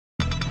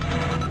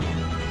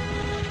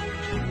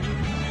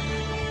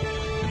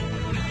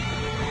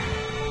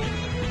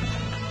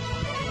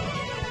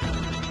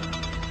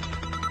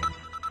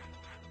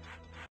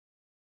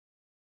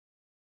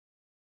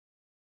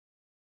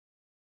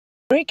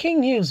Breaking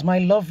news, my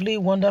lovely,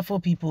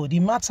 wonderful people. The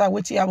matter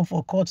wetin happen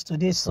for court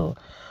today, so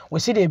we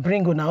see they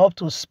bring una up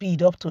to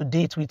speed, up to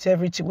date with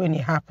everything when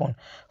it happen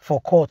for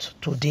court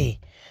today.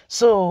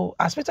 So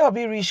as Peter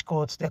Obi reach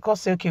court, they court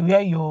say, okay, where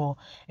your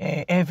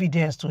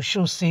evidence to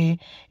show say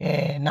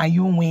now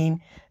you win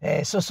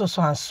so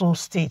and so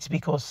state,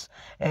 because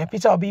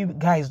Peter Obi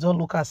guys don't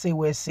look at say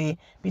where say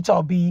Peter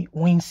Obi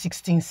win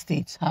 16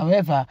 states.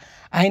 However,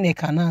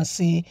 INEC announce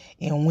say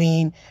in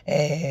win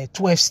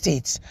 12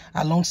 states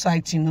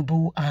alongside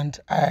Tinubu and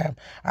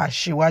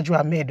Asiwaju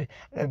Ahmed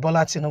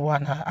Bola Tinubu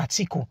and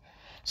Atiku.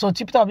 So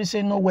Peter Obi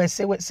say no,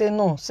 say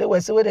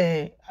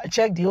they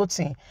check the whole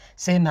thing,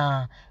 say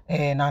na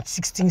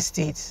 16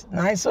 states.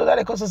 Now so that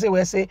they also say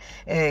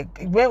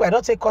when we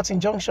don't take court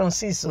injunction,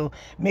 see, so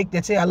make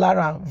the say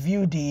Alara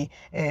view the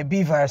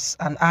beavers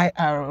and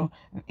IREVS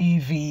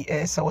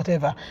or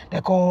whatever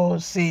they call,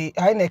 say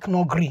INEC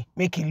no agree,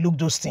 make it look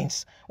those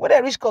things. When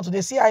they reach court,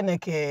 they see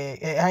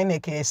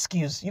INEC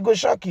excuse, you go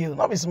shock you,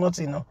 not be smart,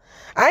 you know.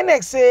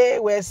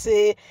 INEC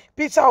say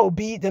Peter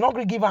Obi they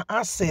not give an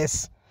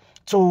access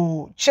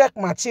to check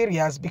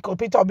materials because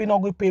Peter Obi not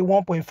going to pay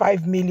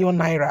 1.5 million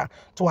naira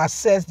to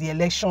access the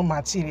election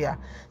material.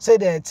 Say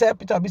they tell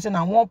Peter Obi say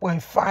na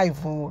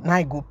 1.5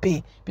 naira go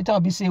pay. Peter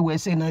Obi say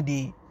no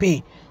they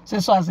pay. So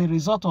as a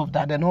result of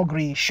that, they not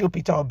agree show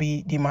Peter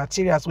Obi the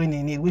materials when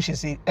he need, which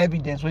is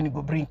evidence when he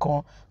go bring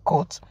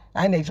court.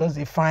 And they just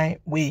define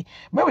way.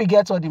 When we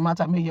get all the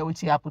matter, may you what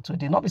happen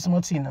today. Not be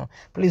smart, you know.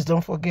 Please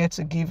don't forget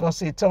to give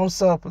us a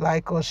thumbs up,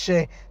 like or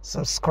share,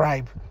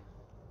 subscribe.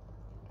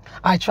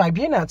 At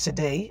Tribunal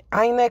today,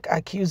 INEC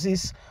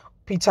accuses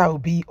Peter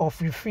Obi of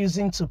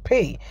refusing to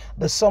pay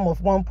the sum of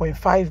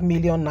 1.5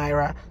 million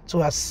naira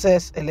to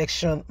access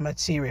election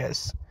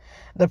materials.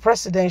 The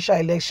Presidential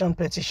Election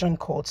Petition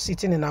Court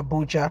sitting in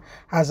Abuja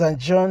has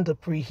adjourned the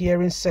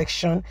pre-hearing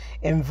section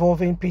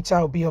involving Peter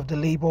Obi of the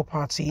Labour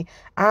Party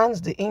and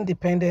the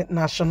Independent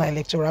National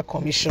Electoral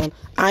Commission,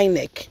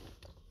 INEC,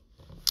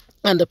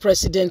 and the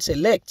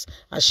President-elect,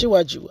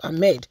 Asiwaju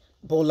Ahmed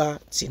Bola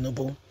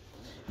Tinubu.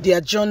 The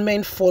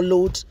adjournment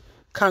followed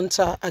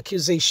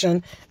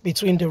counter-accusation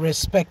between the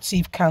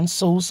respective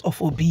councils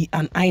of Obi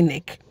and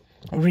INEC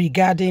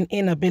regarding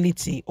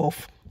inability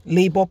of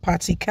Labour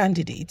Party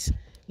candidates,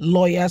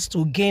 lawyers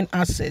to gain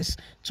access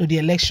to the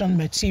election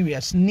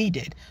materials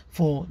needed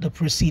for the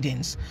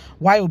proceedings,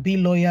 while Obi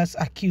lawyers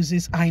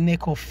accuses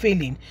INEC of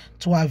failing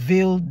to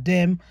avail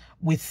them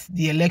with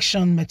the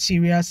election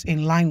materials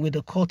in line with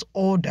the court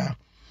order.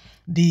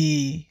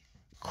 The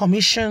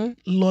commission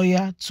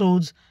lawyer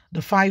told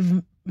the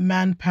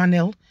five-man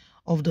panel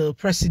of the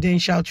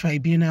Presidential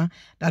Tribunal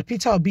that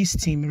Peter Obi's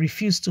team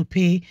refused to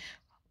pay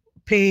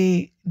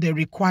the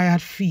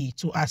required fee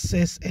to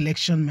access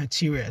election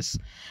materials.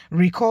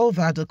 Recall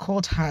that the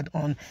court had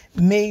on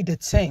May the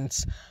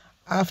 10th,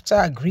 after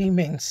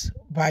agreements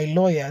by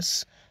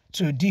lawyers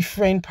to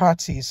different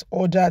parties,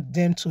 ordered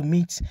them to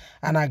meet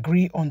and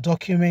agree on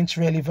documents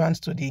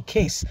relevant to the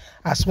case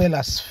as well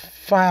as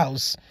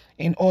files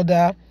in all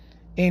their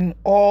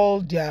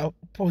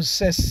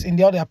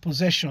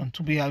possession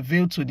to be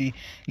availed to the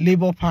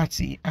Labour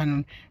Party,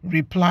 and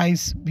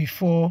replies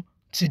before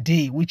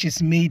today, which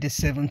is May the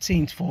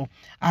 17th, for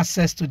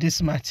access to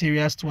these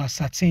materials to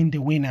ascertain the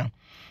winner.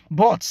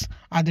 But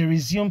at the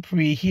resumed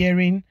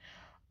pre-hearing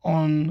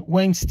on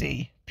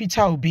Wednesday,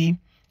 Peter Obi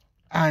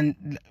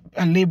and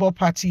Labour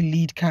Party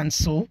lead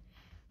counsel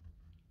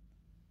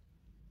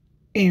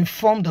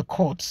informed the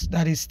court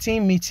that his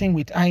team meeting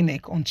with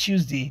INEC on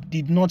Tuesday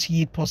did not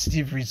yield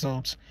positive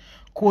results.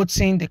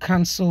 Quoting the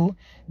counsel,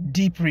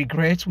 "Deep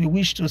regret, we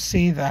wish to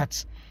say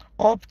that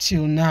up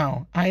till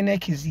now,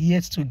 INEC is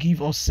yet to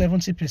give us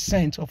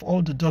 70% of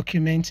all the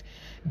documents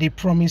they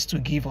promised to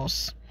give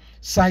us."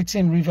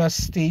 Citing Rivers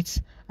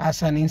State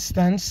as an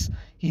instance,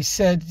 he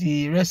said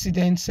the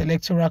Resident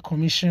Electoral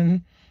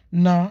Commission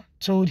now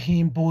told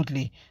him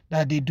boldly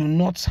that they do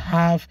not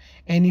have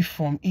any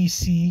Form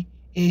EC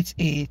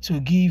 8A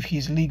to give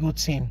his legal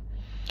team.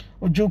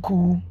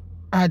 Ojukwu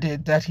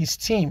added that his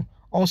team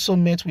also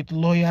met with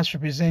lawyers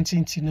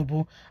representing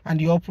Tinubu and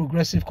the All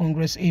Progressive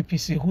Congress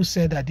APC, who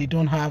said that they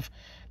don't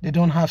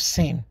have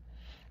same.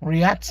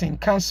 Reacting,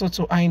 counsel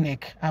to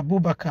INEC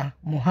Abubakar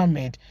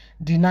Mohammed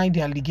denied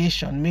the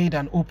allegation made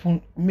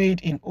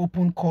in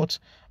open court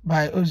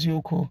by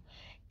Ozioko.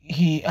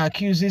 He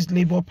accuses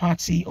Labour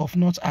Party of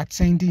not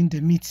attending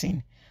the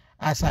meeting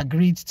as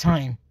agreed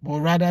time, but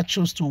rather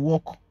chose to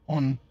work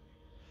on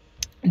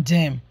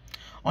them.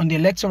 On the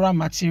electoral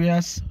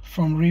materials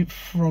from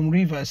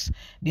Rivers,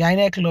 the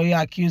INEC lawyer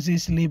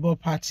accuses Labour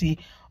Party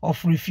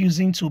of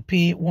refusing to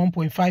pay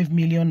 1.5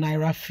 million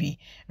naira fee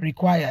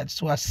required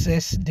to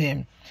access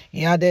them.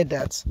 He added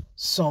that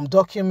some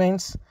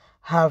documents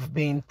have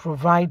been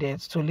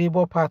provided to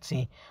Labour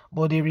Party,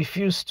 but they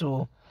refuse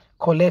to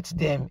collect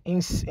them,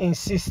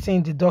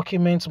 insisting the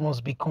documents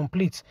must be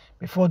complete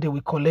before they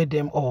will collect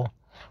them all.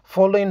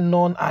 Following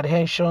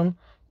non-adhesion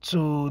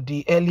to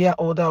the earlier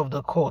order of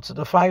the court.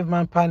 The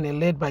 5-man panel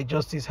led by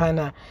Justice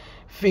Hannah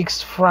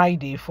fixed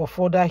Friday for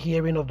further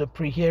hearing of the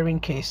pre-hearing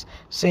case,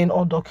 saying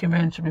all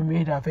documents will be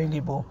made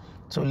available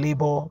to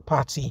Labour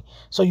Party.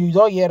 So you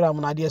don't hear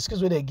them now. The excuse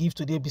where they give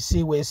today be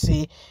say where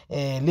say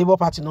Labour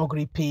Party not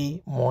going to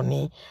pay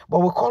money, but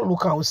we can't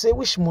look and we say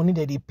which money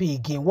that they pay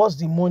again. What's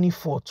the money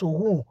for? To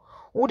who?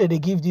 Who did they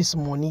give this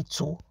money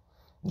to?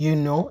 You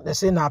know, they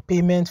say now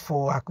payment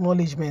for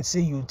acknowledgement. Say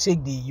you take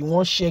you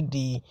won't check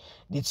the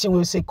thing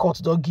where say court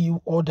don't give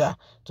you order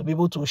to be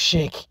able to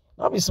check.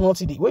 Not be smart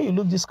today. When you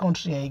look this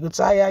country and you go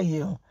tire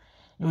you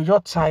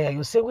just tire.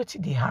 You say what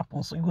did they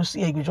happen? So you go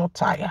see you go just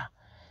tire.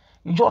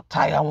 You just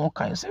tire one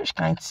kind. You say which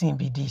kind of thing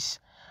be this?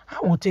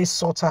 How would they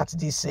sort out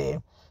this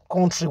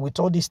country with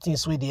all these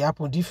things where they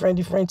happen?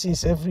 Different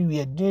things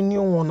everywhere. The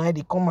new one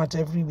they come out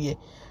everywhere.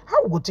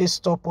 How would they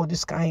stop all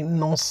this kind of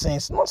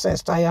nonsense?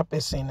 Nonsense tire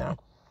person now.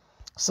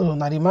 So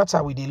now the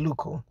matter with the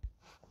look,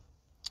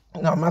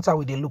 no matter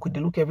with the look, they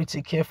look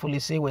everything carefully.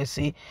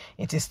 Say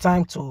it is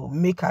time to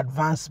make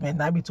advancement,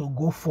 maybe to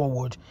go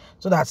forward,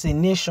 so that a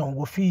nation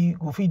will feel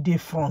day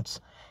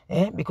front.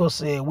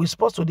 Because we're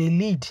supposed to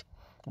lead,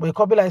 but a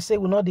couple like say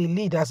we're not the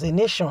lead as a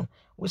nation.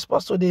 We're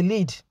supposed to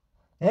lead.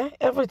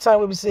 Every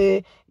time we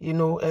say, you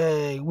know,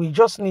 we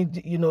just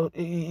need, you know,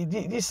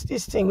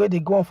 this thing where they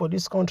go on for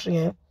this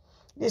country,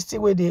 this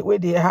thing where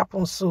they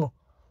happen so,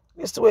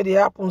 this thing where they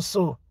happen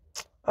so.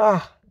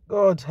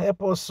 God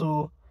help us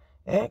so.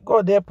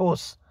 God help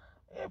us.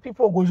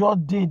 People go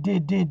just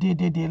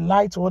they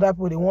lie to other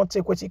people. They won't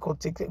take what you could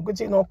take,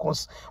 which not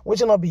cause,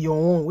 which not be your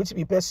own, which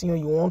be person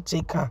you won't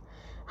take.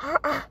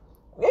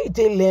 Where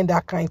they learn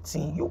that kind of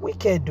thing? You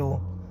wicked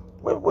though.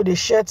 Where people they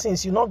share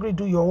things, you not going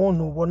to do your own,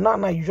 no. But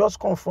now you just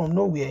come from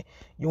nowhere.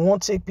 You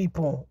won't take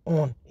people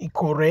on.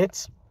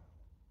 Incorrect.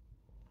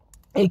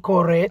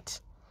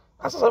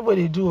 That's what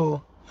everybody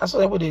do. That's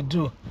what everybody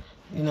do.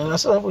 You know,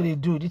 that's what everybody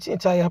do. The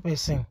entire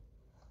person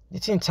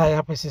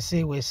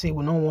say we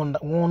don't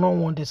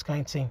want this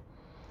kind of thing.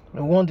 We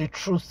want the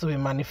truth to be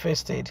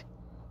manifested.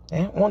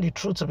 We want the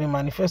truth to be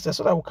manifested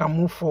so that we can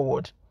move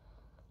forward.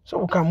 So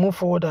we can move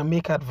forward and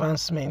make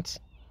advancement.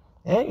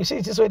 You see,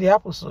 it is where they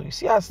happen. So you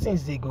see as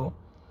things they go.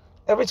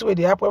 Everything where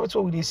they happen,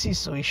 everything where they see.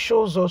 So it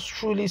shows us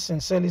truly,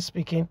 sincerely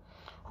speaking,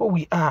 who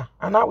we are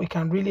and how we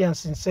can really and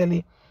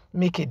sincerely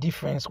make a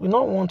difference. We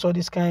don't want all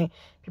this kind of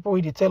people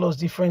where they tell us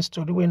different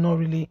story will not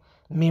really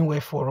mean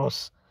well for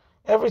us.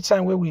 Every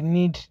time where we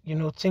need, you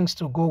know, things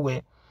to go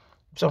well,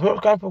 some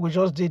people will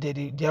just did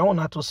they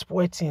want to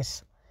spoil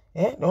things.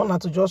 They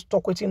want to just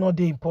talk with not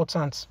the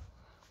important.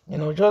 You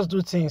know, just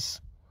do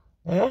things.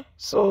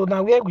 So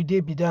now where we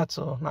did be that,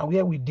 so now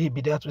where we did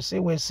be that,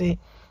 we say,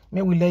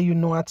 may we let you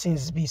know how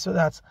things be, so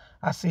that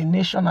as a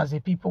nation, as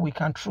a people, we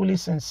can truly,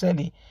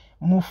 sincerely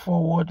move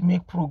forward,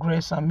 make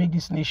progress, and make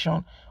this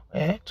nation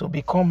to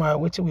become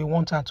what we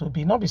want her to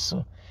be. Not be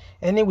so.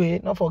 Anyway,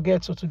 don't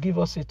forget to give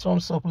us a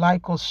thumbs up,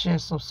 like us, share,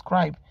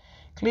 subscribe.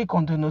 Click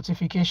on the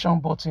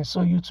notification button so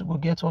YouTube will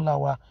get all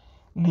our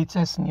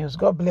latest news.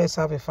 God bless.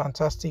 Have a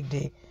fantastic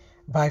day.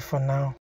 Bye for now.